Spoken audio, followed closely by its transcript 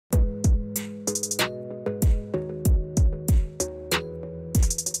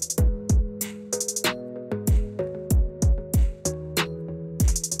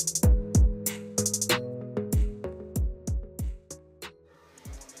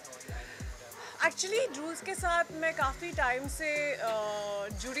Actually Drools के साथ मैं काफ़ी टाइम से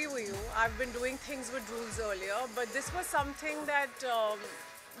जुड़ी हुई हूँ. I've been doing things with Drools earlier, but this was something that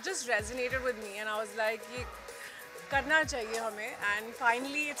just resonated with me, and I was like, ये करना चाहिए हमें, and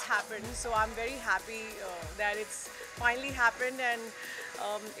finally it's happened. So I'm very happy that it's finally happened, and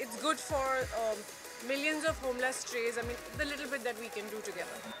it's good for millions of homeless strays. I mean, the little bit that we can do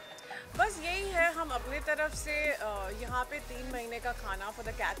together. बस यही है, हम अपने तरफ से यहाँ पे 3 महीने का खाना for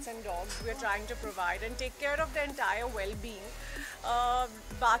the cats and dogs we are trying to provide and take care of the entire well-being.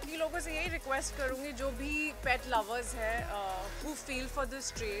 बाकी लोगों से यही रिक्वेस्ट करूँगी जो भी pet lovers हैं who feel for the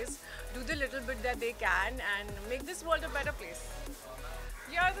strays, do the little bit that they can and make this world a better place.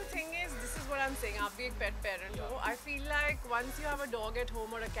 Yeah, the thing is, this is what I'm saying. आप भी एक pet parent हो. I feel like once you have a dog at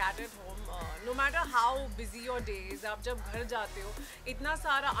home or a cat at home, no matter how busy your day is, आप जब घर जाते हो, इतना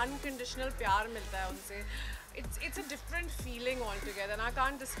सारा unconditional प्यार मिलता है उनसे. It's a different feeling altogether, and I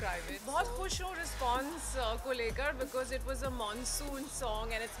can't describe it. बहुत खुश हूँ response को लेकर because it was a monsoon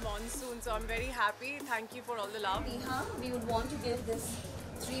song and it's monsoon, so I'm very happy. Thank you for all the love. Neha, we would want to give this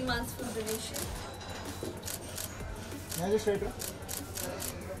 3 months full donation. Can I just straight up?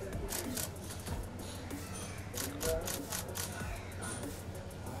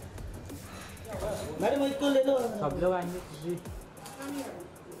 Madam इसको ले लो. सब लोग आएंगे जी.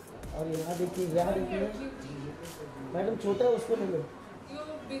 और यहाँ देखिए madam छोटा है उसको ले लो.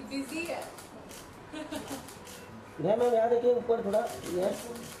 बिजी है. मैम यहाँ देखिए ऊपर थोड़ा. यस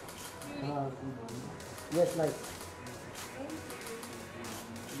हाँ यस नाइस.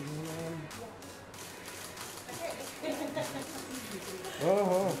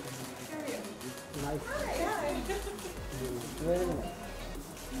 हाँ नाइस. Very nice.